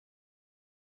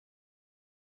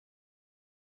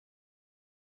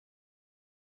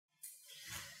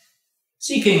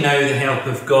Seeking now the help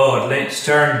of God, let's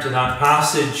turn to that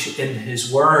passage in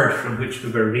His Word from which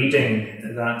we were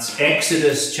reading. That's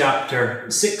Exodus chapter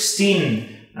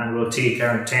 16, and we'll take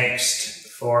our text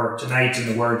for tonight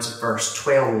in the words of verse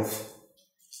 12.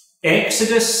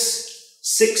 Exodus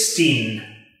 16,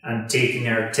 and taking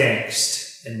our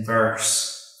text in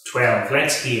verse 12.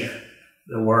 Let's hear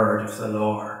the word of the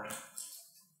Lord.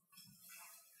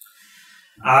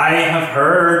 I have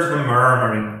heard the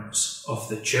murmurings of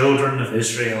the children of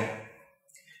Israel.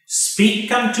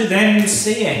 Speak unto them,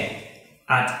 saying,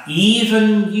 At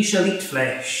even ye shall eat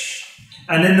flesh,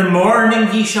 and in the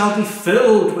morning ye shall be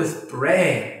filled with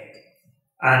bread,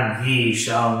 and ye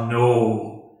shall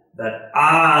know that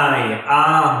I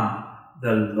am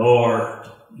the Lord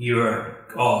your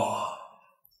God.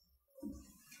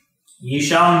 Ye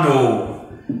shall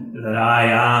know that I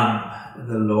am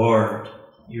the Lord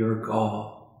your God.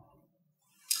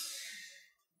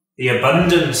 The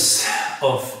abundance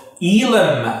of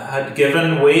Elim had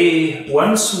given way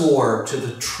once more to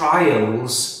the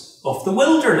trials of the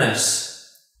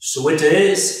wilderness. So it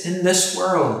is in this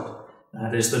world.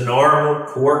 That is the normal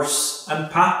course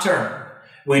and pattern.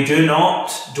 We do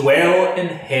not dwell in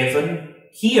heaven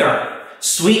here.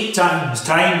 Sweet times,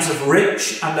 times of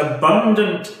rich and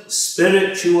abundant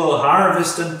spiritual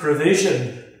harvest and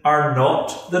provision are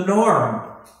not the norm.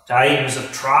 Times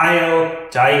of trial,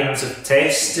 times of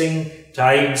testing,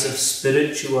 times of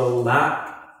spiritual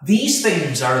lack. These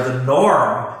things are the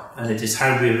norm, and it is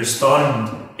how we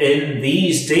respond in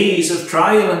these days of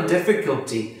trial and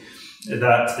difficulty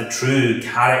that the true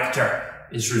character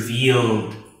is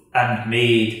revealed and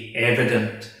made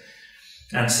evident.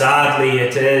 And sadly,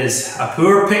 it is a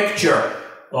poor picture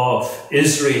of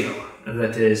Israel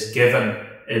that is given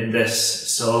in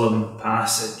this solemn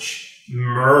passage.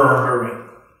 Murmuring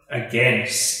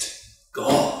against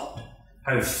God.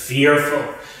 How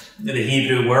fearful. The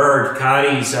Hebrew word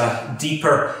carries a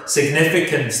deeper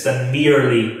significance than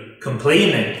merely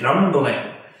complaining,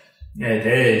 grumbling. It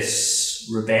is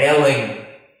rebelling.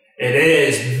 It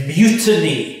is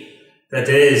mutiny that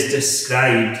is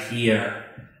described here.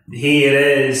 Here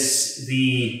is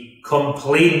the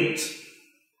complaint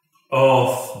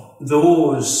of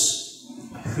those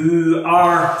who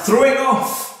are throwing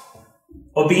off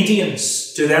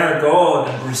obedience to their God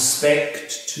and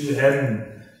respect to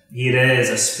Him. Here is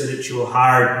a spiritual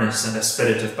hardness and a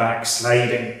spirit of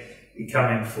backsliding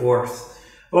coming forth.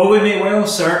 Oh, we may well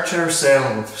search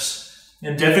ourselves.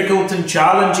 In difficult and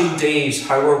challenging days,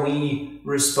 how are we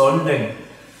responding?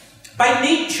 By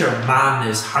nature, man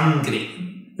is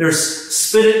hungry. There's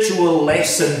spiritual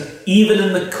lesson even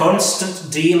in the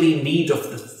constant daily need of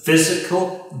the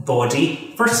physical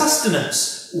body for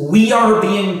sustenance. We are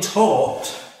being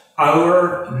taught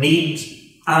our need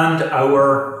and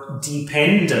our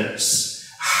dependence.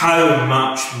 How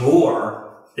much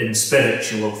more in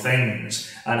spiritual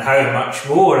things, and how much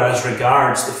more as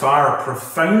regards the far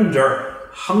profounder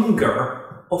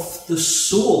hunger of the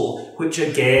soul, which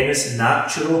again is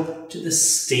natural to the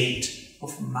state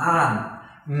of man.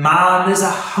 Man is a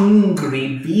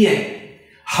hungry being,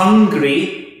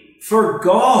 hungry for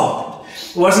God.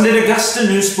 Wasn't it Augustine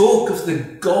who spoke of the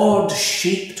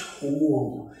God-shaped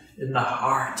hole in the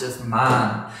heart of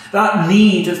man? That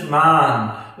need of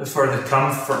man for the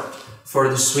comfort, for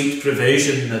the sweet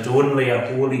provision that only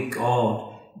a holy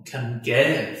God can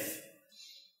give.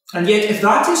 And yet, if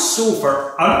that is so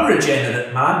for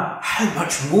unregenerate man, how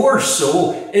much more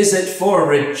so is it for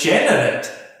regenerate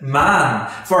man?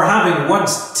 For having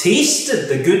once tasted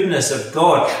the goodness of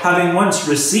God, having once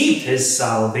received His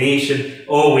salvation,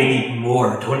 oh, we need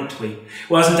more, don't we?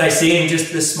 Wasn't I saying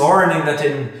just this morning that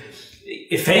in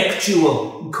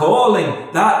effectual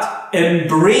calling, that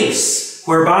embrace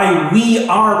whereby we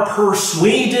are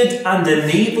persuaded and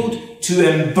enabled to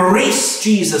embrace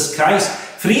Jesus Christ,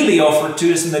 freely offered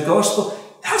to us in the gospel,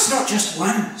 that's not just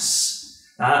once.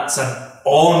 That's an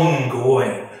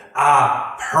ongoing,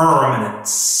 a permanent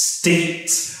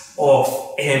state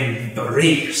of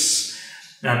embrace.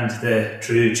 And the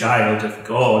true child of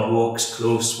God walks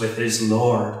close with his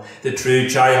Lord. The true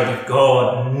child of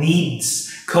God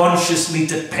needs, consciously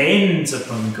depends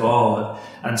upon God.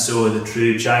 And so the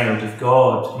true child of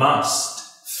God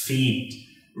must feed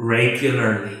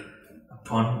regularly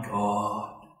upon God.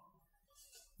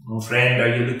 Oh friend,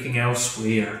 are you looking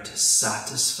elsewhere to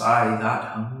satisfy that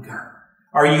hunger?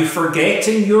 Are you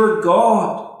forgetting your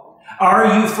God?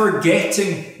 Are you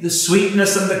forgetting the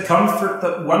sweetness and the comfort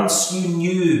that once you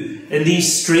knew in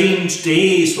these strange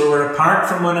days where we're apart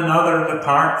from one another and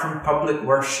apart from public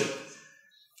worship?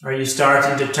 Are you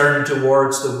starting to turn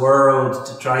towards the world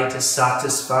to try to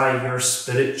satisfy your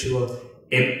spiritual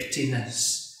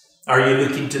emptiness? Are you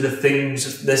looking to the things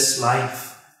of this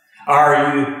life?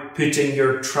 Are you putting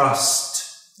your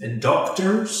trust in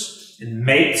doctors, in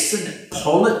medicine, in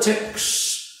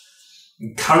politics,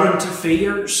 in current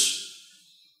affairs?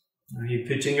 Are you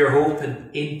putting your hope in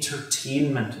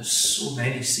entertainment, as so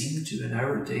many seem to in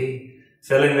our day,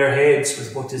 filling their heads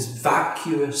with what is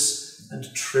vacuous and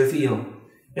trivial,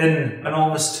 in an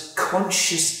almost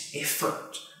conscious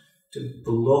effort to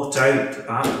blot out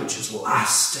that which is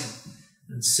lasting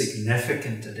and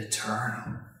significant and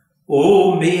eternal?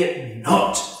 Oh, may it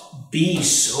not be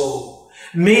so.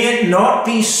 May it not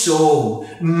be so.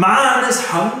 Man is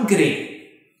hungry.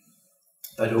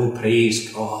 But oh,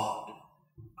 praise God.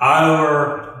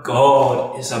 Our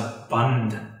God is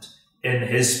abundant in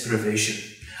his provision.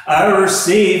 Our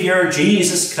Saviour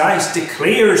Jesus Christ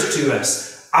declares to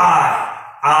us, I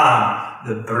am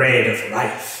the bread of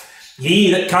life.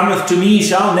 He that cometh to me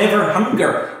shall never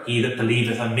hunger. He that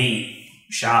believeth on me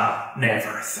shall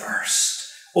never thirst.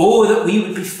 Oh, that we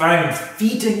would be found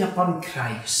feeding upon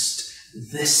Christ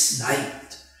this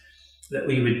night, that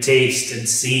we would taste and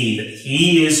see that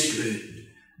he is good,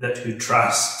 that who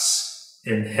trusts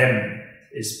in him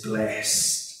is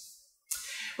blessed.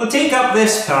 We'll take up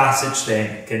this passage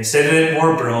then, consider it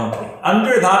more broadly,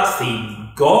 under that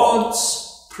theme,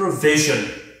 God's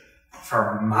provision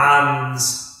for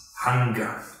man's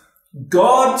hunger.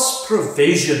 God's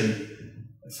provision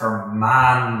for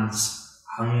man's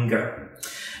hunger.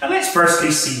 And let's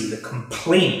firstly see the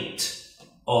complaint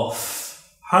of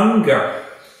hunger.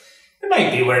 It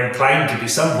might be we're inclined to be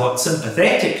somewhat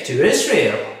sympathetic to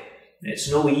Israel. It's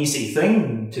no easy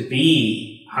thing to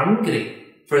be hungry,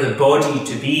 for the body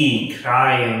to be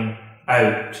crying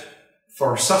out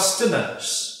for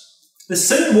sustenance. The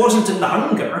sin wasn't in the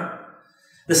hunger.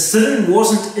 The sin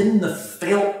wasn't in the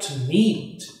felt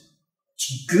need.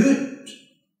 It's good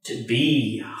to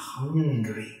be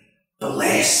hungry.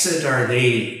 Blessed are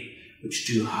they which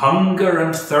do hunger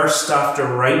and thirst after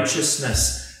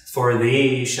righteousness, for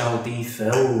they shall be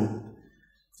filled.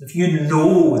 If you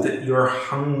know that your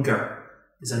hunger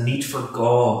is a need for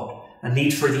God, a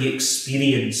need for the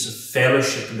experience of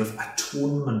fellowship and of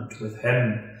atonement with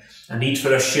him, a need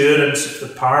for assurance of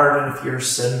the pardon of your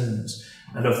sins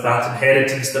and of that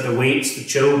inheritance that awaits the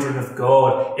children of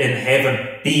God in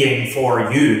heaven being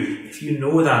for you, if you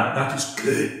know that, that is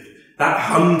good. That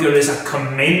hunger is a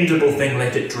commendable thing.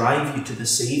 Let it drive you to the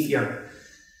Saviour.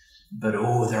 But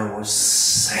oh, there was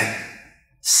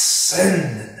sin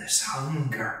in this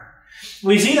hunger.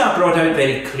 We see that brought out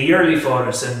very clearly for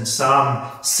us in Psalm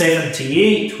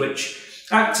 78, which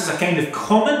acts as a kind of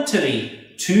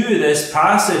commentary to this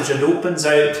passage and opens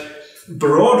out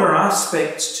broader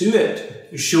aspects to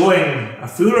it, showing a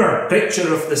fuller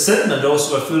picture of the sin and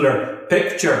also a fuller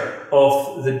picture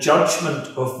of the judgment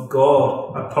of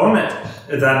God upon it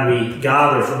than we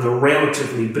gather from the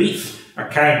relatively brief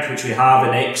account which we have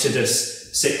in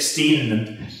Exodus 16.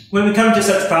 And when we come to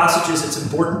such passages, it's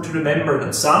important to remember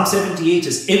that Psalm 78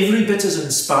 is every bit as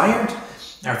inspired,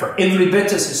 therefore every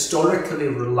bit as historically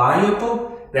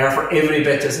reliable, therefore every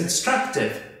bit as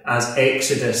instructive as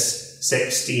Exodus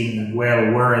 16, and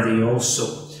well worthy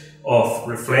also of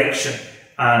reflection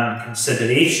and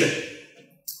consideration.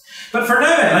 But for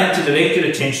now, I'd like to direct your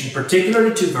attention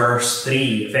particularly to verse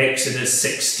 3 of Exodus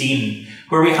 16,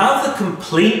 where we have the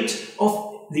complaint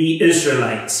of the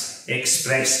Israelites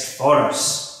expressed for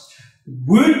us.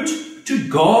 Would to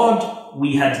God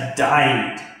we had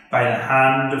died by the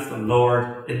hand of the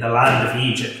Lord in the land of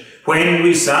Egypt, when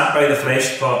we sat by the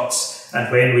flesh pots,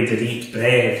 and when we did eat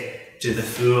bread to the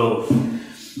full.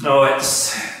 Oh,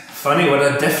 it's funny what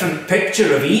a different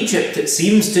picture of Egypt it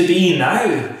seems to be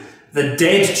now. The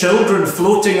dead children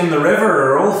floating in the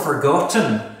river are all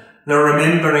forgotten. They're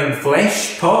remembering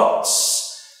flesh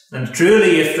pots. And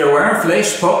truly, if there were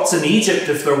flesh pots in Egypt,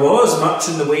 if there was much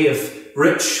in the way of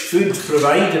rich food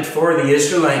provided for the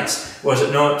Israelites, was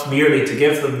it not merely to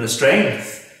give them the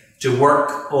strength to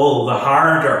work all the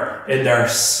harder in their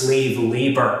slave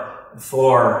labour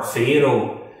for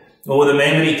Pharaoh? Oh, the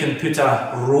memory can put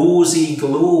a rosy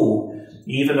glow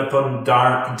even upon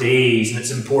dark days, and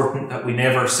it's important that we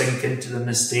never sink into the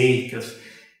mistake of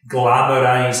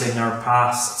glamorizing our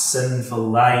past sinful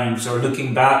lives or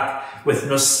looking back with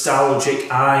nostalgic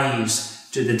eyes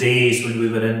to the days when we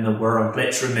were in the world.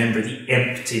 Let's remember the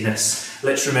emptiness.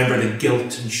 Let's remember the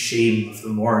guilt and shame of the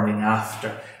morning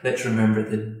after. Let's remember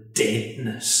the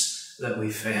deadness that we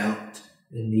felt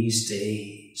in these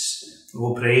days.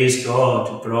 Oh, praise God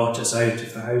who brought us out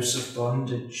of the house of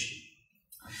bondage.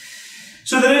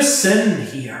 So there is sin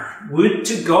here. Would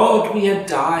to God we had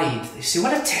died. They say,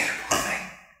 what a terrible thing.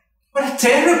 What a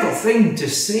terrible thing to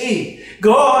say.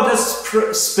 God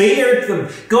has spared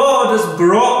them. God has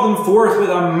brought them forth with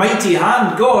a mighty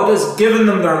hand. God has given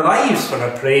them their lives for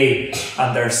a prey.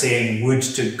 And they're saying, would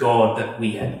to God that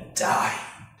we had died.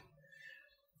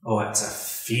 Oh, it's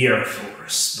a fearful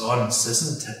response,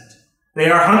 isn't it?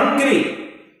 They are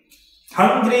hungry.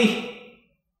 Hungry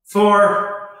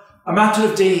for a matter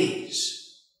of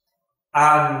days.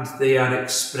 And they are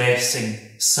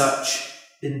expressing such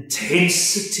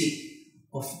intensity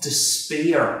of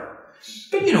despair.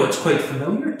 But you know, it's quite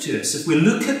familiar to us. If we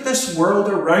look at this world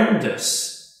around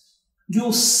us,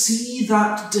 you'll see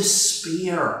that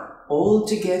despair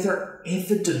altogether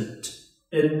evident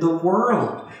in the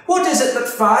world. What is it that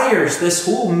fires this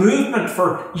whole movement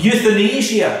for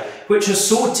euthanasia, which has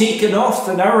so taken off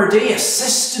in our day?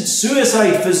 Assisted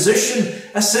suicide,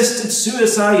 physician-assisted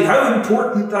suicide. How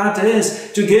important that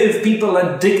is to give people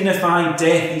a dignified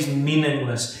death. These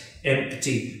meaningless,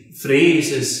 empty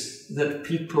phrases that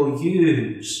people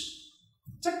use.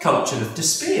 It's a culture of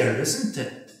despair, isn't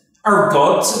it? Our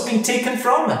gods have been taken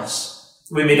from us.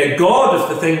 We made a god of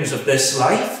the things of this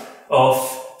life, of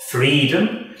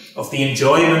freedom, of the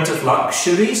enjoyment of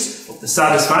luxuries, of the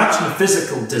satisfaction of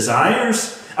physical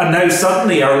desires, and now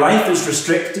suddenly our life is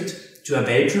restricted to a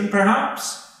bedroom,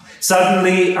 perhaps.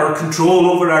 Suddenly our control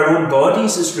over our own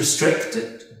bodies is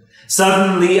restricted.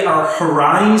 Suddenly our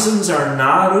horizons are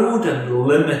narrowed and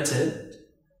limited,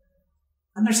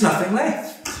 and there's nothing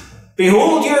left.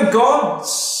 Behold your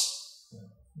gods.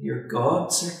 Your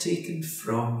gods are taken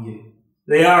from you.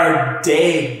 They are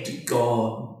dead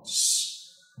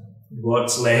gods.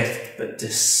 What's left but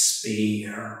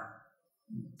despair?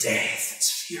 Death.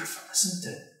 It's fearful,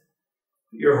 isn't it?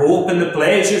 Your hope in the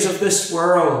pleasures of this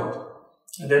world,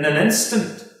 and in an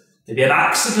instant, maybe an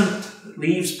accident that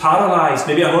leaves paralysed,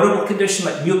 maybe a horrible condition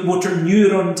like motor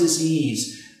neuron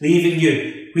disease, leaving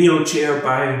you wheelchair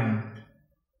bound.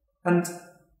 And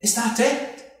is that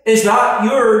it? Is that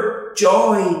your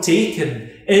joy taken?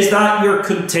 Is that your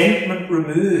contentment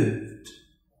removed?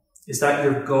 Is that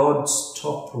your gods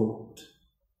toppled?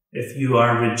 If you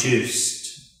are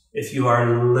reduced, if you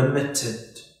are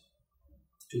limited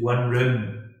to one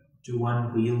room, to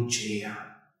one wheelchair.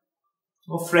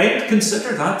 Well, friend,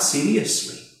 consider that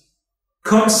seriously.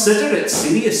 Consider it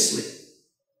seriously.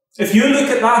 If you look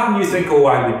at that and you think, oh,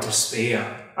 I would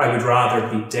despair, I would rather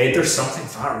be dead, there's something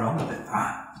far wrong about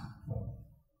that.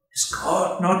 Is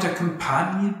God not a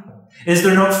companion? Is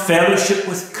there not fellowship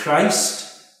with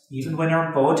Christ, even when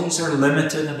our bodies are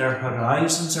limited and our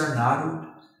horizons are narrowed?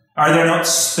 Are there not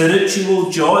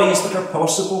spiritual joys that are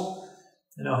possible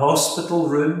in a hospital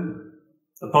room,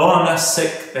 upon a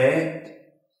sick bed,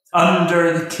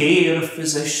 under the care of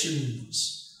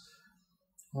physicians?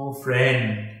 Oh,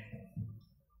 friend,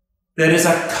 there is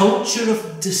a culture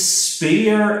of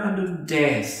despair and of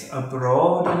death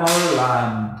abroad in our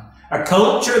land. A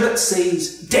culture that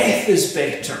says death is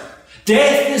better.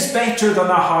 Death is better than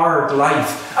a hard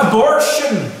life.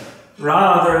 Abortion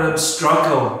rather than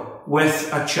struggle with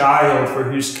a child for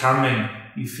whose coming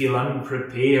you feel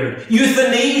unprepared.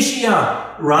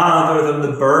 Euthanasia rather than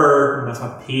the burden of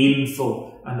a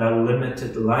painful and a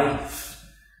limited life.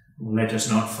 Let us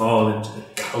not fall into the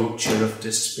culture of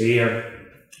despair.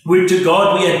 Would to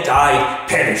God we had died.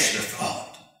 Perish the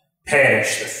thought.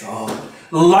 Perish the thought.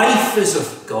 Life is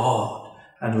of God,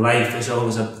 and life is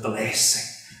always a blessing.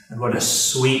 And what a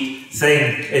sweet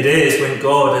thing it is when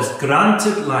God has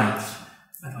granted life,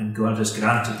 and when God has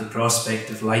granted the prospect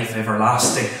of life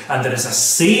everlasting, and there is a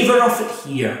savour of it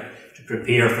here to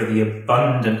prepare for the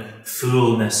abundant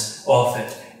fullness of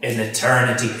it in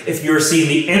eternity. If you're seeing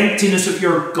the emptiness of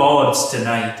your gods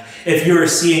tonight, if you're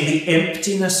seeing the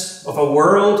emptiness of a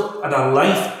world and a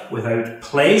life without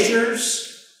pleasures,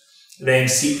 then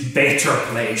seek better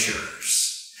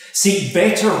pleasures. Seek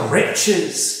better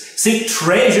riches. Seek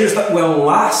treasures that will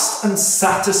last and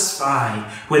satisfy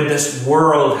when this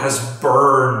world has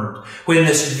burned, when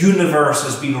this universe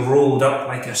has been rolled up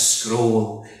like a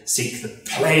scroll. Seek the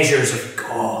pleasures of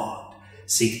God.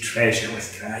 Seek treasure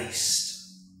with Christ.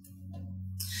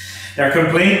 Their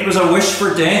complaint was a wish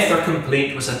for death. Their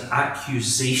complaint was an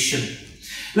accusation.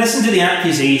 Listen to the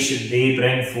accusation they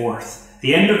bring forth.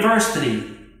 The end of verse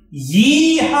 3.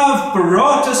 Ye have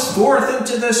brought us forth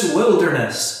into this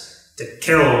wilderness to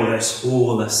kill this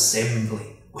whole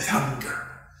assembly with hunger.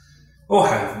 Oh,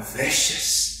 how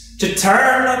vicious. To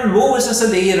turn on Moses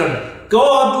and Aaron,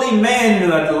 godly men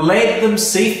who had led them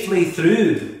safely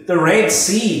through the Red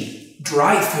Sea,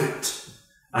 dry foot.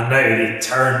 And now they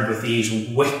turned with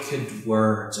these wicked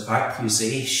words of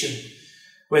accusation,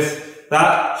 with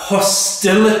that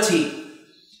hostility,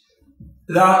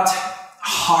 that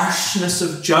harshness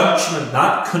of judgment,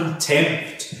 that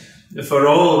contempt for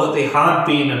all that they had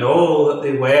been and all that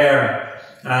they were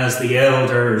as the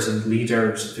elders and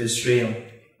leaders of Israel.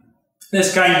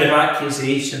 This kind of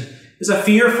accusation is a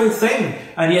fearful thing,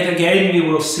 and yet again you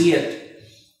will see it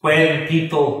when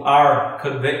people are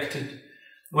convicted,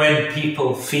 when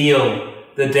people feel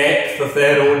the depth of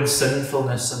their own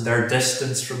sinfulness and their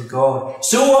distance from God.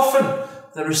 So often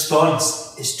the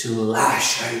response is to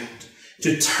lash out,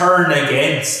 to turn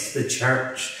against the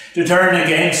church, to turn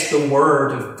against the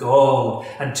word of God,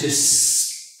 and to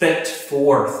spit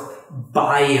forth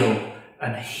bile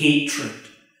and hatred.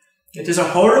 It is a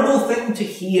horrible thing to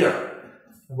hear.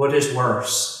 What is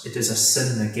worse, it is a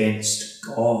sin against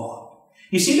God.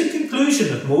 You see the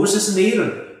conclusion of Moses and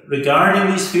Aaron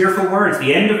regarding these fearful words,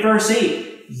 the end of verse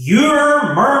 8.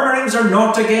 Your murmurings are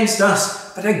not against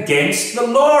us, but against the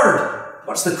Lord.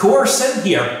 What's the core sin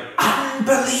here?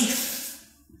 Unbelief.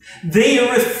 They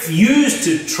refuse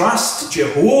to trust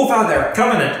Jehovah, their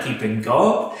covenant-keeping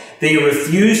God. They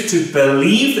refuse to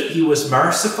believe that he was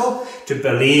merciful, to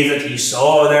believe that he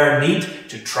saw their need,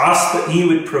 to trust that he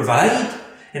would provide.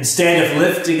 Instead of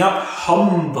lifting up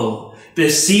humble,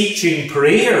 beseeching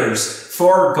prayers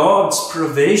for God's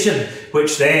provision,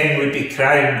 which then would be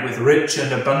crowned with rich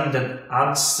and abundant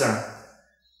answer,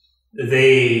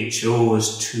 they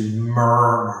chose to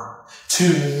murmur, to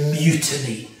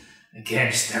mutiny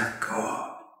against their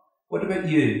God. What about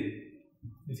you?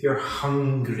 If you're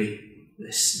hungry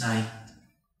this night,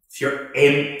 if you're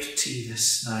empty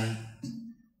this night,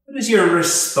 what is your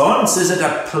response? Is it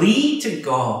a plea to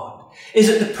God? Is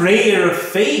it the prayer of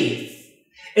faith?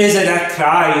 Is it a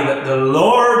cry that the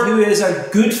Lord, who is a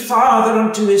good father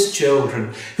unto his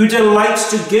children, who delights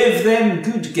to give them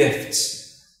good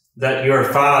gifts, that your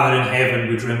Father in heaven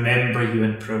would remember you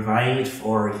and provide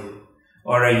for you?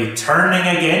 Or are you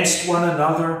turning against one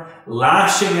another,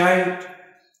 lashing out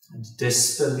and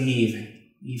disbelieving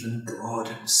even God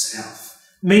himself?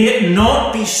 May it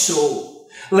not be so.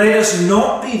 Let us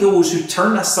not be those who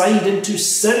turn aside into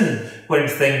sin when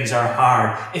things are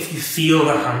hard. If you feel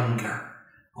the hunger,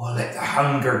 oh, let the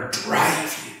hunger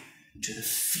drive you to the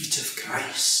feet of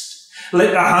Christ.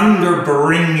 Let the hunger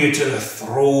bring you to the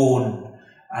throne,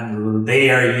 and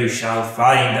there you shall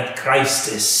find that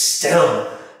Christ is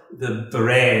still the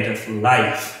bread of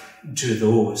life to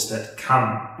those that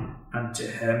come unto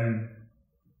him.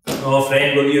 Oh,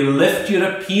 friend, will you lift your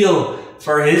appeal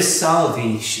for his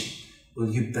salvation? Will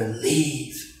you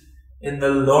believe in the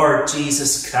Lord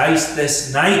Jesus Christ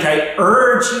this night? I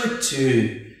urge you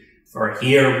to, for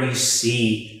here we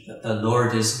see that the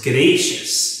Lord is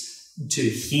gracious to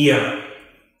hear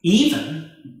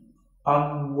even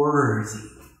unworthy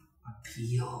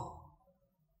appeal.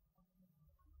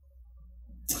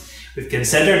 We've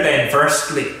considered then,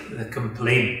 firstly, the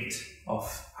complaint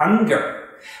of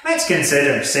hunger. Let's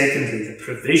consider, secondly, the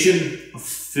provision of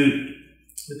food.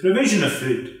 The provision of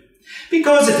food.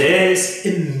 Because it is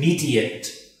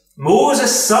immediate.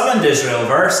 Moses summoned Israel,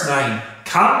 verse 9,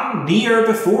 come near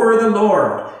before the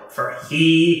Lord, for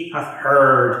he hath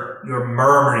heard your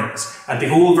murmurings. And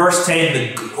behold, verse 10,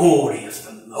 the glory of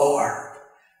the Lord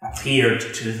appeared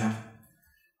to them.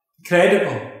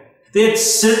 Incredible. They had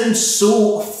sinned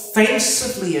so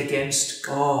offensively against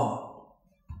God,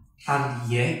 and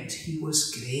yet he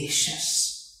was gracious.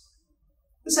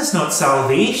 Is this not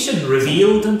salvation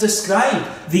revealed and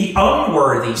described? The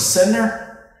unworthy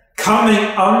sinner coming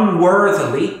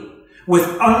unworthily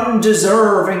with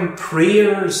undeserving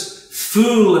prayers,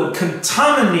 full and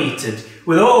contaminated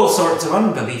with all sorts of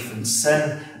unbelief and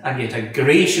sin, and yet a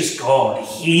gracious God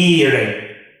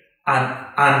hearing and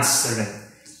answering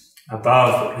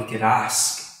above what we could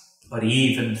ask or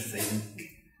even think.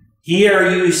 Here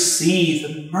you see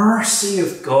the mercy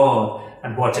of God,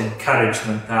 and what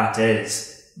encouragement that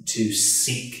is to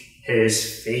seek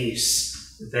his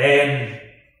face. Then,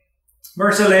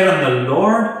 verse 11, the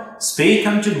Lord spake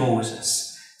unto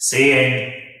Moses,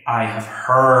 saying, I have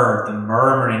heard the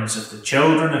murmurings of the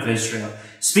children of Israel.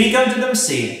 Speak unto them,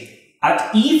 saying,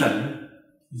 at even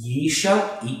ye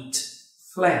shall eat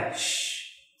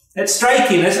flesh. It's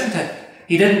striking, isn't it?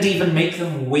 He didn't even make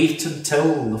them wait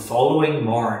until the following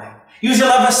morning. You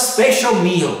shall have a special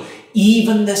meal,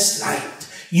 even this night.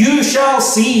 You shall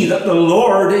see that the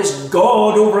Lord is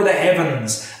God over the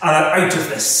heavens, and that out of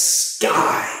the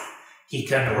sky he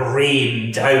can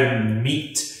rain down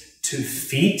meat to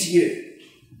feed you.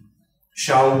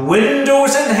 Shall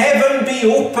windows in heaven be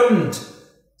opened?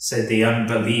 Said the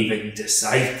unbelieving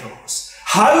disciples.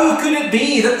 How could it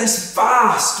be that this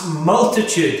vast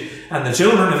multitude, and the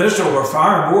children of Israel were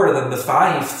far more than the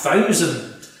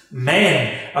 5,000,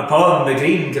 men upon the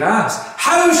green grass.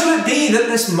 How shall it be that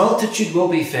this multitude will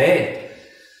be fed?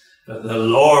 But the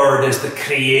Lord is the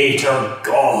Creator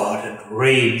God and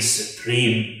reigns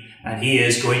supreme. And he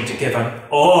is going to give an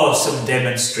awesome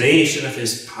demonstration of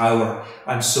his power.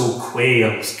 And so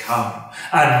quails come,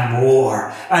 and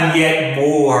more, and yet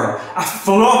more. A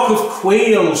flock of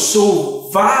quails so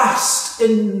vast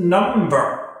in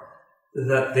number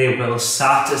that they will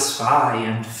satisfy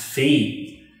and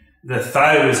feed the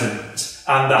thousands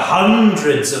and the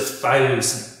hundreds of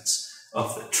thousands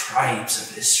of the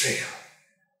tribes of Israel.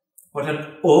 What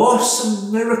an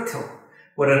awesome miracle.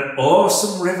 What an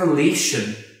awesome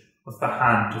revelation of the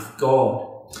hand of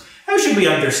God. How should we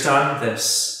understand this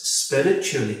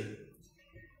spiritually?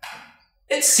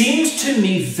 It seems to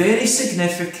me very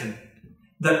significant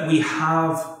that we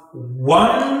have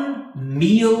one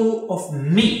meal of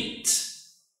meat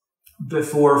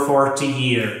before 40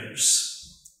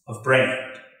 years of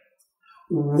bread.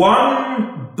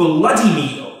 One bloody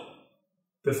meal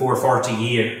before 40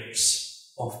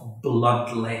 years of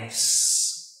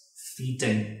bloodless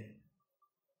feeding.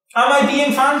 Am I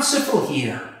being fanciful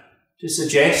here to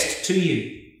suggest to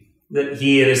you that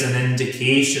here is an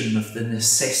indication of the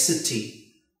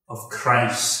necessity of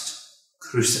Christ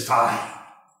crucified?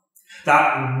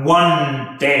 That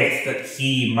one death that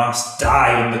he must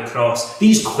die on the cross.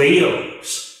 These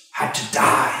quails had to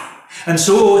die. And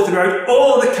so throughout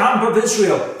all the camp of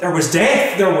Israel, there was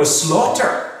death, there was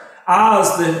slaughter,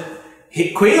 as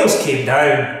the quails came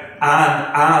down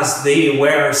and as they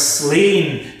were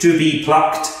slain to be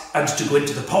plucked and to go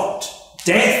into the pot.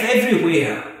 Death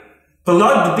everywhere.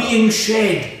 Blood being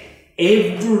shed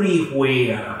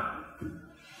everywhere.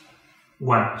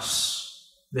 Once.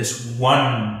 This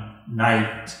one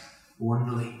night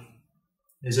only.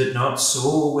 Is it not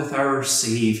so with our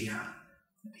Saviour?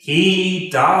 He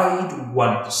died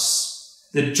once.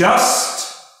 The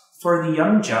just for the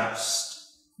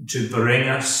unjust, to bring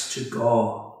us to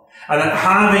God. And that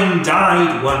having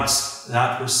died once,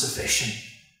 that was sufficient.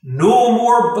 No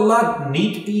more blood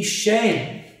need be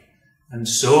shed. And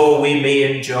so we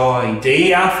may enjoy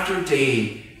day after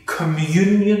day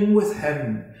communion with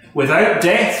him without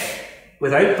death,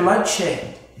 without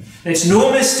bloodshed. It's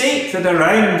no mistake that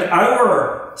around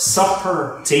our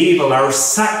supper table, our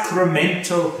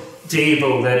sacramental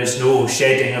table, there is no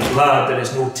shedding of blood, there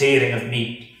is no tearing of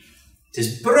meat. It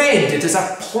is bread, it is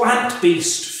a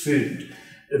plant-based food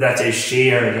that is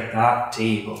shared at that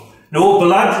table. No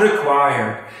blood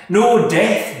required, no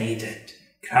death needed.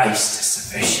 Christ is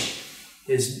sufficient.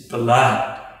 His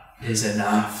blood is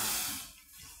enough.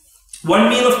 One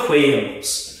meal of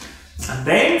quails, and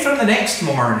then from the next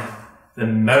morning, the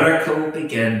miracle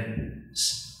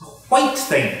begins. A white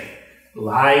thing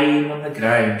lying on the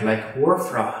ground like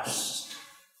hoarfrost.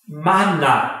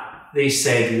 Manna, they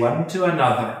said one to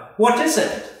another. What is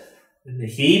it? In the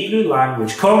Hebrew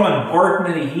language, common,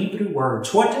 ordinary Hebrew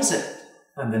words, what is it?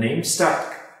 And the name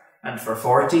stuck. And for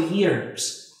 40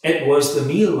 years, it was the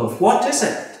meal of what is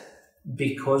it?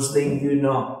 Because they knew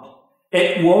not.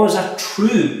 It was a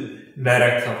true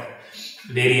miracle.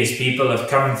 Various people have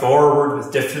come forward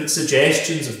with different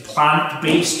suggestions of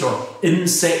plant-based or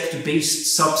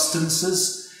insect-based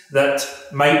substances that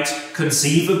might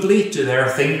conceivably, to their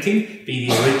thinking, be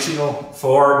the original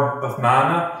form of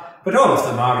manna. But all of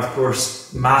them are, of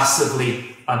course,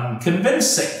 massively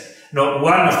unconvincing. Not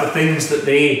one of the things that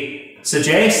they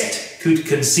suggest could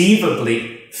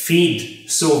conceivably feed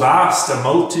so vast a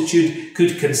multitude,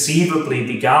 could conceivably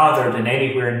be gathered in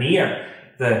anywhere near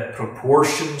the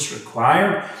proportions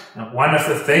required. Not one of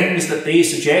the things that they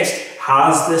suggest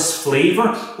has this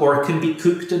flavour or can be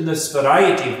cooked in this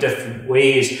variety of different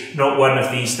ways. Not one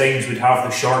of these things would have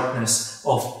the shortness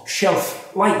of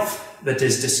shelf life that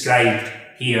is described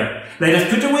here. Let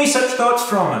us put away such thoughts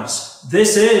from us.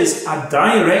 This is a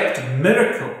direct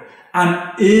miracle,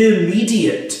 an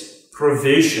immediate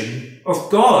provision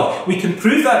of God. We can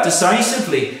prove that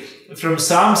decisively from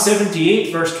Psalm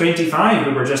 78 verse 25.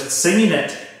 We were just singing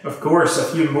it, of course,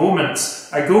 a few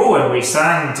moments ago, and we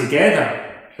sang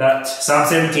together that Psalm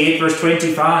 78 verse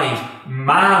 25,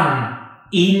 man,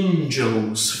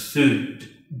 angels' food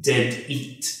did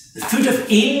eat. The food of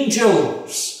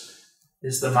angels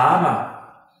is the manna.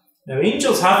 Now,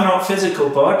 angels have not physical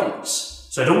bodies,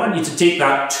 so I don't want you to take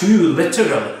that too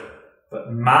literally.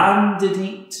 But man did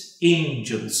eat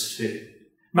angels' food.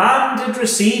 Man did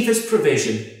receive his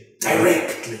provision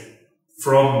directly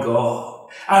from God,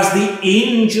 as the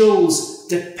angels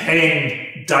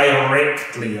depend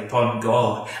directly upon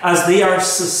God, as they are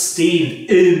sustained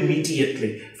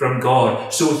immediately from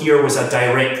God. So here was a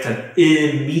direct and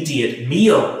immediate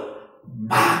meal,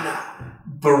 manna,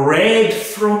 bread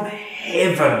from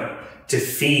heaven to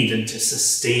feed and to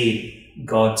sustain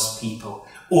God's people.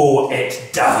 Oh,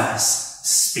 it does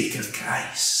speak of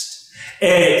Christ.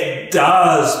 It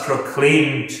does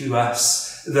proclaim to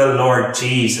us the Lord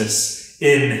Jesus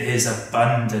in his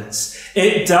abundance.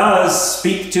 It does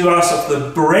speak to us of the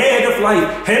bread of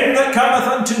life. Him that cometh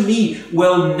unto me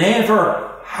will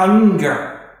never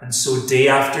hunger. And so day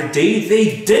after day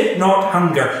they did not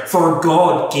hunger, for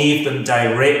God gave them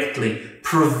directly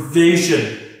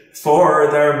provision for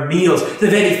their meals. The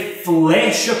very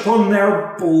flesh upon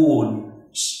their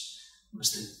bones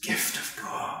was the gift of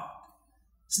God.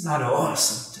 Isn't that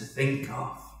awesome to think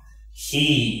of?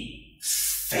 He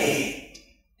fed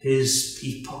his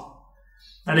people.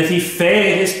 And if he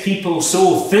fed his people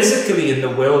so physically in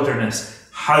the wilderness,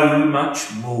 how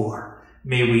much more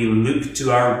may we look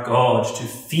to our God to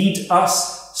feed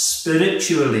us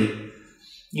spiritually,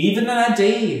 even in a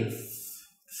day of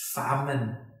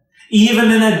famine,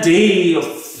 even in a day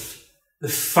of the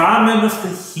famine of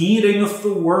the hearing of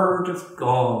the word of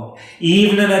God,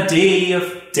 even in a day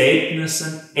of deadness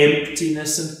and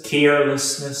emptiness and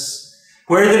carelessness,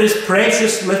 where there is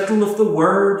precious little of the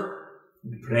word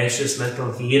and precious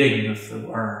little hearing of the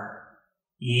word.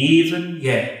 Even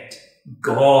yet,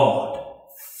 God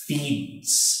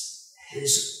feeds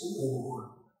his own.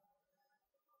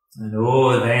 And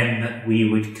oh, then that we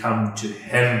would come to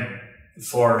him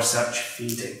for such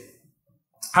feeding.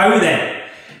 How then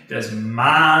does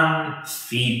man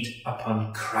feed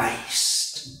upon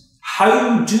Christ?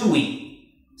 How do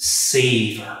we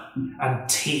savour and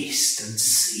taste and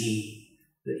see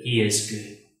that he is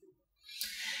good?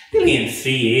 Really in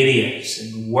three areas: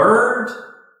 in word,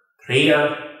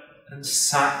 prayer, and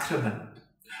sacrament.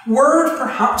 Word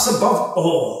perhaps above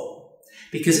all,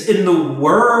 because in the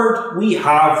word we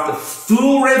have the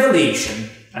full revelation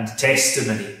and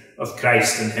testimony of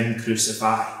Christ and him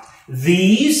crucified.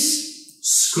 These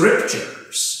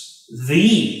scriptures,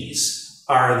 these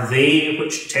are they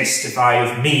which testify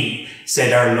of me,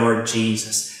 said our Lord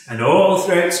Jesus. And all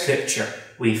throughout scripture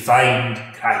we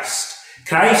find Christ.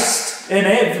 Christ in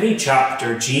every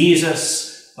chapter,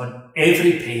 Jesus on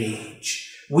every page.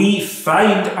 We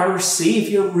find our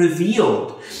Saviour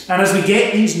revealed. And as we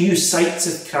get these new sights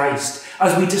of Christ,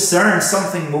 as we discern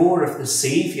something more of the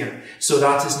Saviour, so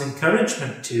that is an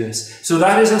encouragement to us, so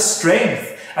that is a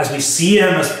strength, as we see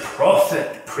him as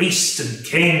prophet, priest and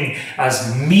king,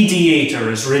 as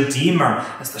mediator, as redeemer,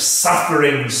 as the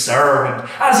suffering servant,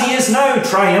 as he is now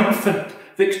triumphant,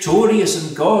 victorious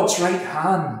in God's right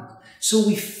hand. So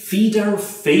we feed our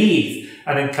faith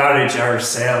and encourage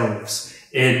ourselves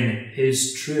in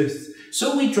his truth.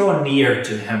 So we draw near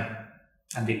to him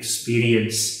and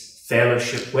experience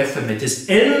fellowship with him. It is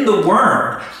in the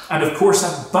word, and of course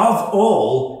above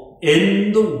all,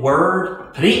 in the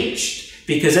word preached.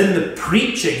 Because in the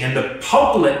preaching, in the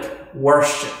public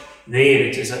worship, there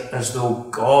it is as though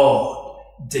God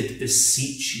did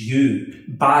beseech you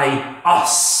by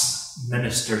us,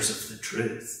 ministers of the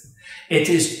truth. It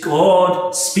is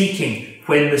God speaking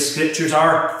when the scriptures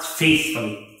are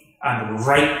faithfully and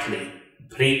rightly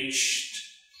preached.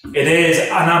 It is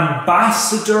an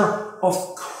ambassador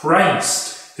of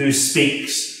Christ who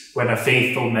speaks when a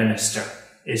faithful minister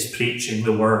is preaching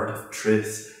the word of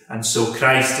truth. And so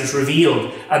Christ is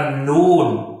revealed and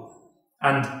known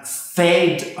and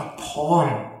fed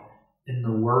upon in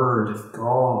the word of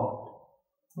God.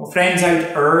 Well, friends, I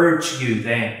would urge you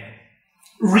then,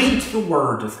 read the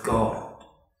word of God.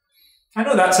 I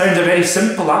know that sounds a very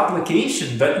simple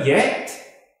application, but yet,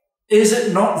 is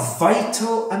it not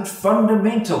vital and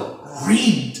fundamental?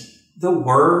 Read the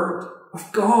word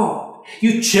of God.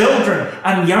 You children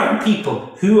and young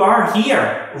people who are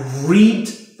here, read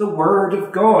the word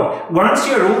of God. Once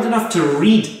you're old enough to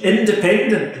read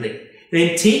independently,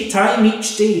 then take time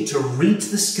each day to read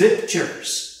the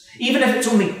scriptures. Even if it's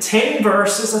only 10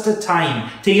 verses at a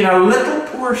time, taking a little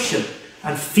portion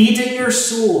and feeding your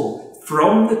soul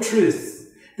from the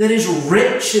truth. There is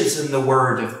riches in the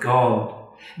word of God.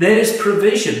 There is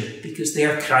provision because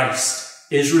there Christ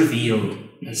is revealed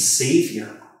as Saviour.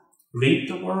 Read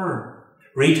the word.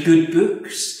 Read good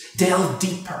books. Delve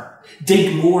deeper.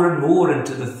 Dig more and more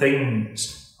into the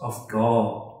things of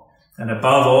God. And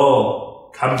above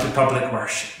all, come to public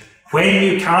worship. When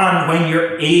you can, when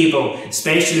you're able,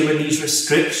 especially when these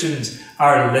restrictions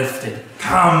are lifted,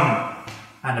 come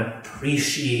and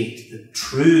appreciate the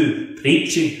true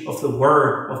preaching of the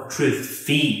word of truth.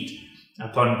 Feed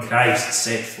upon Christ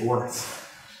set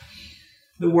forth.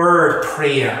 The word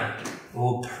prayer.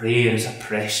 Oh, prayer is a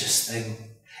precious thing.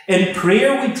 In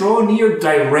prayer we draw near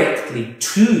directly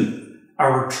to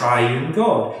our triune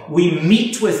God. We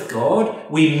meet with God,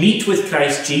 we meet with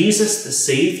Christ Jesus, the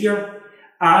Saviour,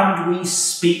 and we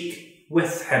speak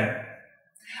with him.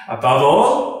 Above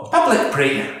all, public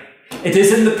prayer. It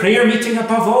is in the prayer meeting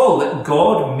above all that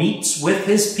God meets with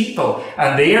his people.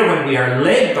 And there, when we are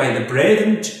led by the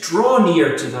brethren to draw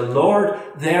near to the Lord,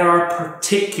 there are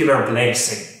particular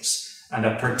blessings and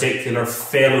a particular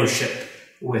fellowship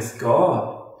with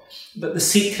God. But the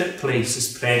secret place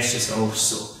is precious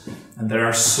also. And there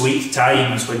are sweet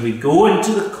times when we go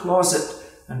into the closet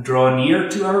and draw near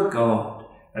to our God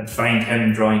and find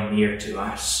him drawing near to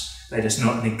us. Let us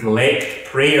not neglect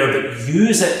prayer, but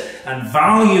use it and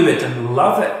value it and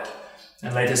love it.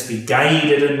 And let us be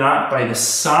guided in that by the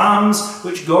Psalms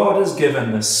which God has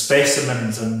given as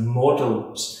specimens and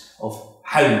models of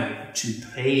how to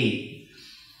pray.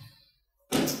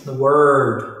 The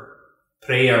word,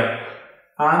 prayer,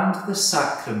 and the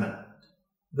sacrament,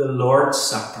 the Lord's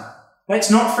Supper.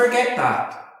 Let's not forget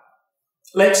that.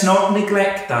 Let's not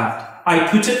neglect that. I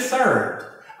put it third.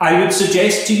 I would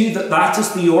suggest to you that that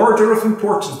is the order of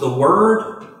importance. The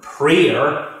word,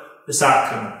 prayer, the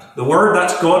sacrament. The word,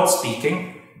 that's God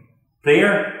speaking.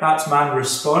 Prayer, that's man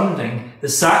responding. The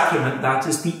sacrament, that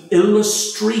is the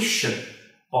illustration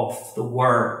of the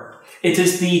word. It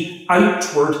is the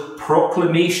outward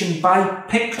proclamation by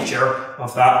picture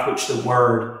of that which the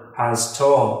word has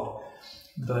taught.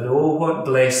 But oh, what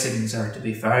blessings are to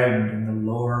be found in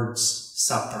the Lord's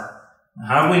Supper.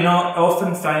 Have we not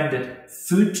often found it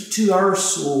food to our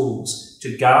souls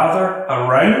to gather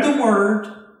around the word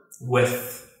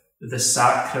with the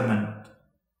sacrament?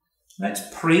 Let's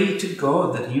pray to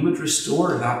God that he would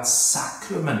restore that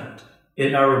sacrament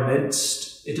in our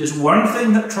midst. It is one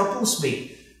thing that troubles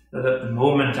me, that at the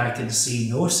moment I can see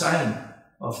no sign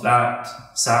of that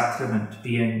sacrament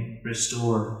being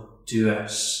restored to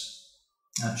us.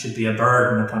 That should be a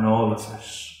burden upon all of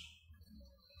us.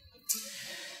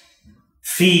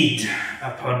 Feed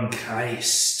upon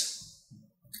Christ.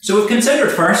 So we've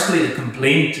considered firstly the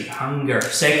complaint of hunger,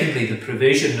 secondly the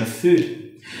provision of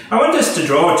food. I want us to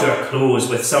draw to a close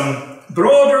with some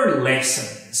broader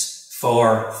lessons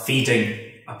for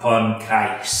feeding upon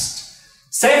Christ.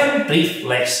 7 brief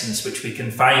lessons which we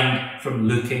can find from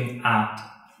looking at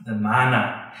the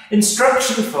manna.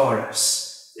 Instruction for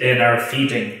us in our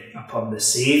feeding upon the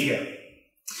Saviour.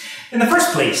 In the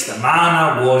first place, the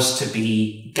manna was to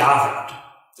be gathered.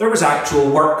 There was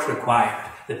actual work required.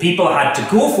 The people had to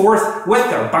go forth with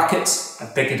their buckets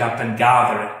and pick it up and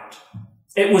gather it.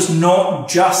 It was not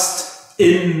just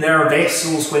in their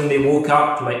vessels when they woke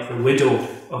up like the widow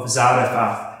of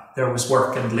Zarephath. There was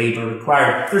work and labour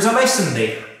required. There's a lesson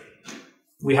there.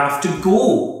 We have to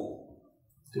go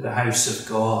to the house of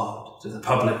God, to the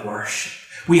public worship.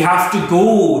 We have to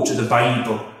go to the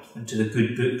Bible and to the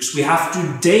good books. We have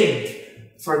to dig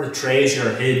for the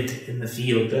treasure hid in the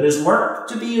field. There is work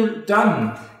to be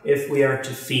done if we are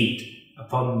to feed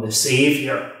upon the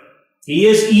Saviour. He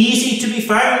is easy to be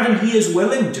found and he is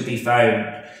willing to be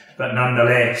found, but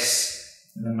nonetheless,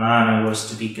 the manna was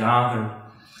to be gathered.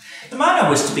 The manna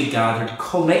was to be gathered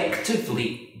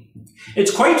collectively.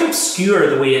 It's quite obscure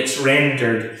the way it's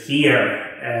rendered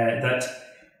here, that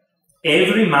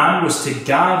every man was to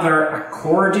gather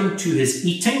according to his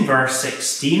eating, verse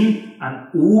 16, an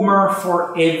omer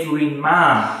for every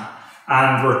man.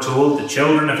 And we're told the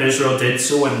children of Israel did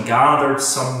so and gathered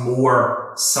some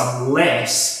more, some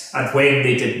less. And when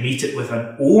they did meet it with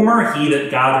an omer, he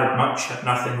that gathered much had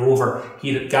nothing over.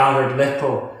 He that gathered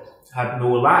little had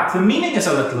no lack. The meaning is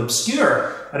a little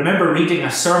obscure. I remember reading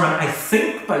a sermon, I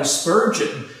think by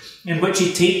Spurgeon, in which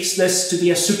he takes this to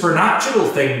be a supernatural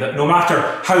thing, that no matter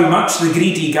how much the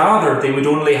greedy gathered, they would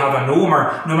only have an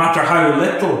omer. No matter how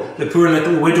little the poor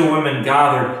little widow woman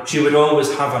gathered, she would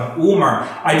always have an omer.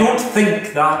 I don't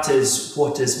think that is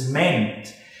what is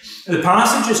meant. The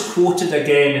passage is quoted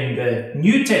again in the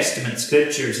New Testament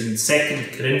scriptures in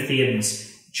 2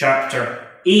 Corinthians chapter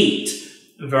 8,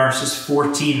 verses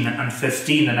 14 and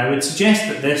 15, and I would suggest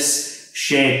that this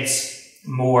sheds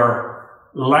more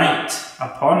light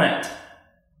upon it.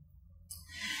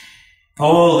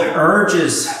 Paul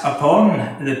urges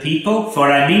upon the people,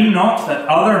 "For I mean not that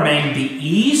other men be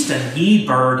eased and ye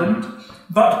burdened,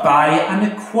 but by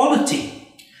an equality,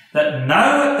 that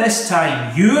now at this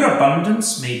time your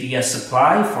abundance may be a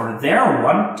supply for their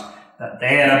want, that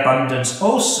their abundance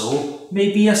also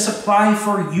may be a supply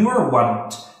for your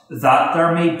want, that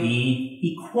there may be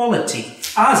equality.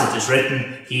 As it is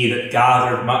written, he that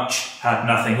gathered much had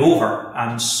nothing over,"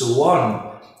 and so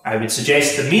on. I would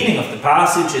suggest the meaning of the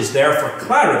passage is therefore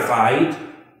clarified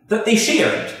that they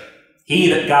shared. He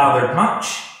that gathered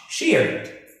much shared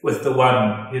with the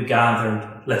one who gathered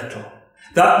little.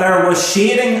 that there was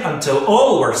sharing until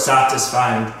all were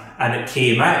satisfied, and it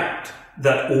came out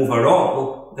that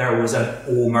overall there was an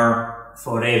omer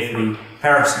for every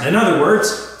person. In other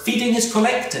words, feeding is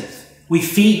collective. We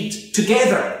feed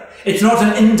together. It's not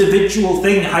an individual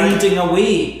thing hiding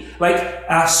away, like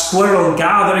a squirrel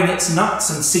gathering its nuts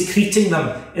and secreting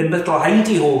them in little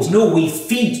hidey holes. No, we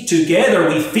feed together,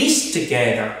 we feast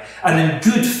together, and in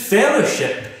good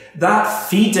fellowship, that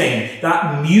feeding,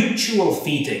 that mutual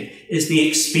feeding, is the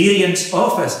experience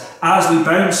of us as we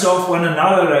bounce off one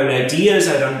another, our ideas,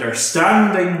 our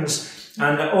understandings,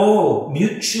 and all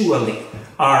mutually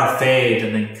are fed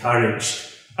and encouraged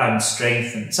and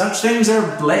strengthened. Such things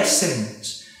are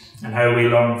blessings, and how we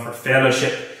long for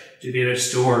fellowship to be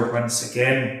restored once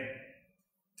again.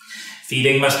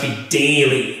 Feeding must be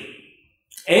daily.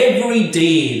 Every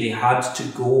day they had to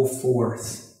go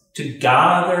forth to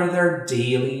gather their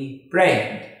daily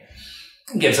bread.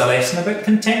 It gives a lesson about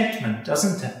contentment,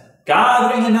 doesn't it?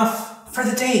 Gathering enough for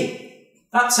the day.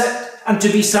 That's it. And to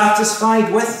be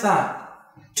satisfied with that.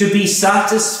 To be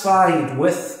satisfied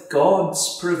with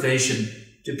God's provision.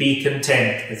 To be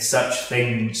content with such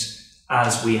things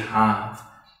as we have.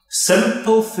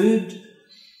 Simple food.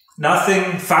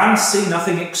 Nothing fancy,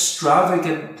 nothing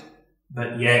extravagant.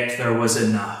 But yet there was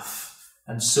enough.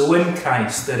 And so in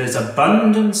Christ there is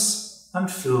abundance and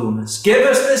fullness. Give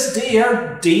us this day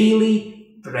our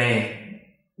daily bread.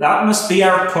 That must be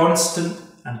our constant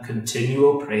and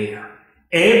continual prayer.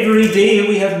 Every day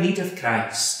we have need of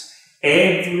Christ.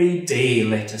 Every day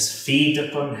let us feed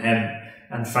upon him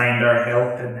and find our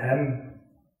help in him.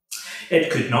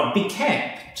 It could not be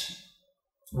kept.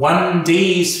 One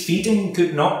day's feeding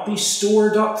could not be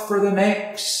stored up for the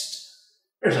next.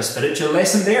 There's a spiritual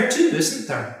lesson there too, isn't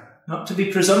there? Not to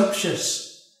be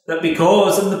presumptuous, that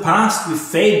because in the past we've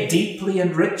fed deeply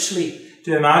and richly,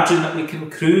 to imagine that we can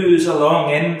cruise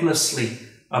along endlessly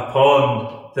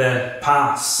upon the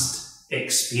past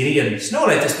experience. No,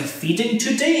 let us be feeding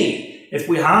today. If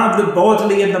we have the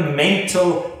bodily and the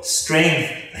mental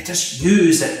strength, let us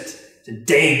use it to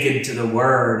dig into the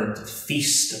Word and to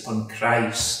feast upon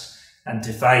Christ and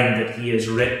to find that he is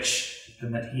rich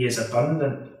and that he is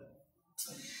abundant.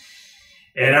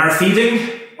 In our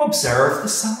feeding, observe the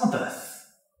Sabbath.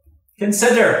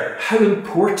 Consider how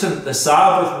important the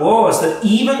Sabbath was, that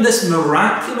even this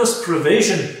miraculous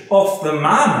provision of the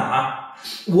manna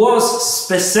was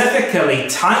specifically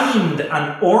timed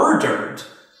and ordered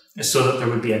so that there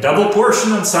would be a double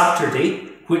portion on Saturday,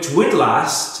 which would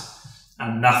last,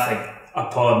 and nothing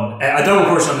upon, a double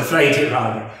portion on the Friday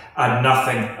rather, and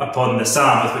nothing upon the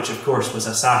Sabbath, which of course was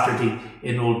a Saturday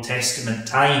in Old Testament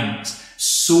times,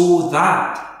 so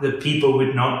that the people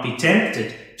would not be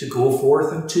tempted to go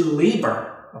forth and to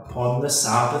labour upon the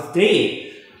Sabbath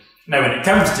day. Now, when it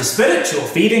comes to spiritual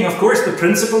feeding, of course, the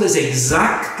principle is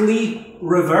exactly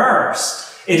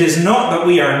reversed. It is not that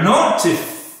we are not to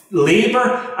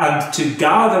labour and to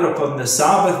gather upon the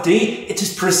Sabbath day. It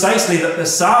is precisely that the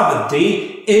Sabbath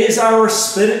day is our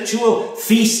spiritual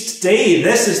feast day.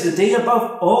 This is the day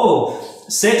above all,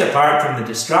 set apart from the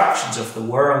distractions of the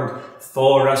world,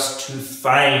 for us to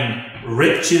find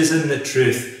riches in the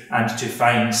truth and to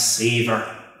find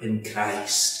savour in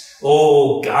Christ.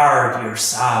 Oh, guard your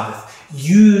Sabbath.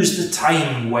 Use the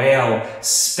time well.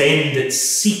 Spend it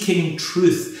seeking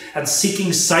truth and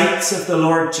seeking sights of the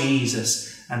Lord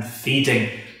Jesus and feeding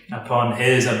upon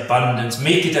his abundance.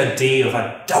 Make it a day of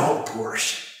a double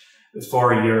portion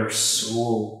for your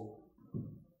soul.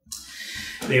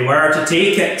 They were to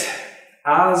take it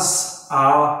as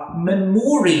a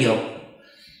memorial.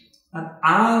 And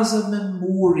as a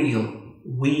memorial,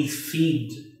 we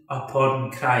feed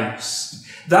upon Christ.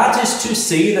 That is to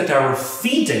say that our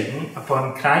feeding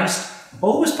upon Christ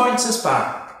always points us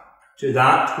back to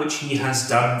that which he has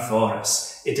done for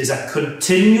us. It is a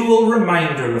continual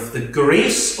reminder of the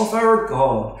grace of our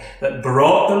God that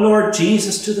brought the Lord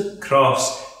Jesus to the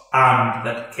cross and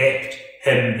that kept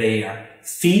him there.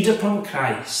 Feed upon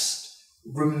Christ,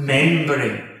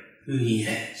 remembering who he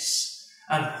is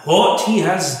and what he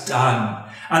has done.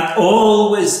 And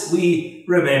always we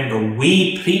remember,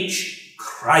 we preach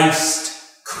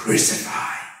Christ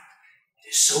crucified. It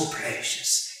is so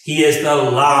precious. He is the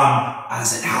Lamb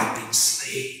as it had been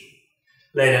slain.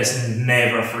 Let us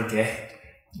never forget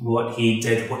what he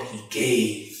did, what he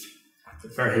gave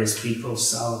for his people's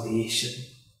salvation.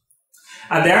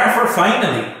 And therefore,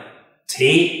 finally,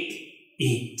 take,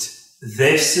 eat.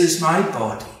 This is my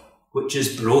body, which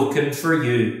is broken for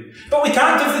you. But we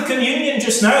can't give the communion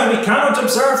just now. We cannot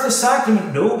observe the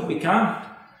sacrament. No, we can't.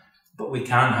 But we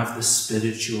can have the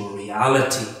spiritual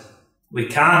reality. We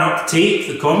cannot take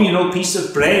the communal piece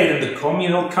of bread and the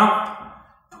communal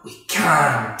cup, but we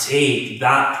can take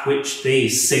that which they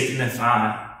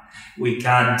signify. We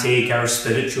can take our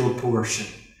spiritual portion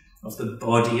of the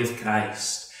body of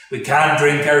Christ. We can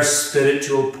drink our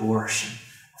spiritual portion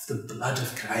of the blood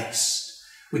of Christ.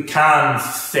 We can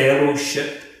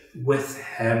fellowship with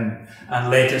him, and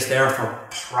let us therefore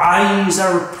prize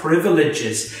our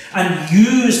privileges and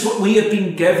use what we have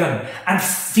been given and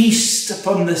feast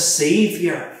upon the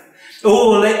Saviour.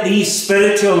 Oh, let these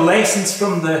spiritual lessons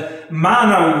from the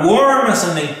manna warm us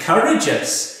and encourage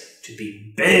us to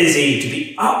be busy, to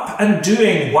be up and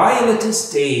doing while it is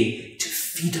day, to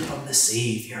feed upon the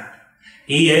Saviour.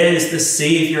 He is the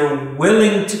Saviour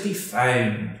willing to be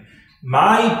found.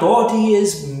 My body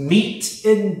is meat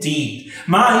indeed.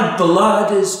 My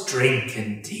blood is drink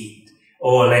indeed.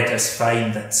 Oh, let us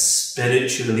find that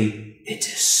spiritually it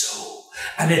is so.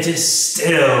 And it is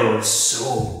still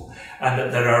so. And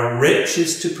that there are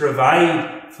riches to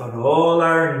provide for all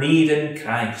our need in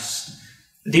Christ.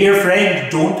 Dear friend,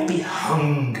 don't be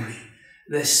hungry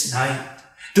this night.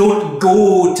 Don't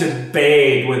go to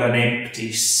bed with an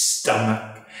empty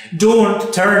stomach.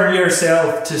 Don't turn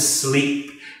yourself to sleep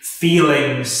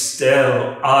feeling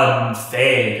still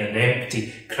unfed and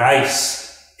empty.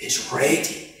 Christ is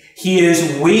ready. He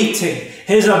is waiting.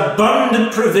 His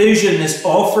abundant provision is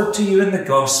offered to you in the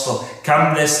gospel.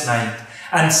 Come this night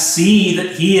and see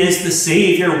that he is the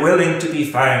Saviour willing to be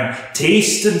found.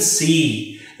 Taste and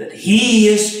see that he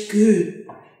is good,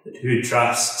 that who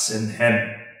trusts in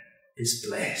him is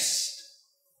blessed.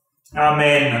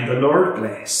 Amen. And the Lord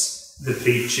bless the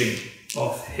preaching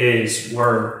of his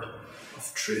word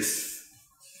of truth.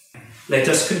 Let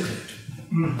us conclude.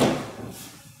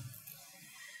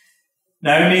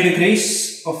 Now may the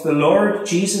grace of the Lord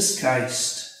Jesus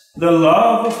Christ, the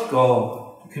love of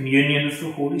God, the communion of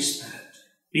the Holy Spirit,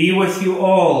 be with you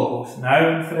all, both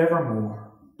now and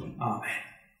forevermore. Amen.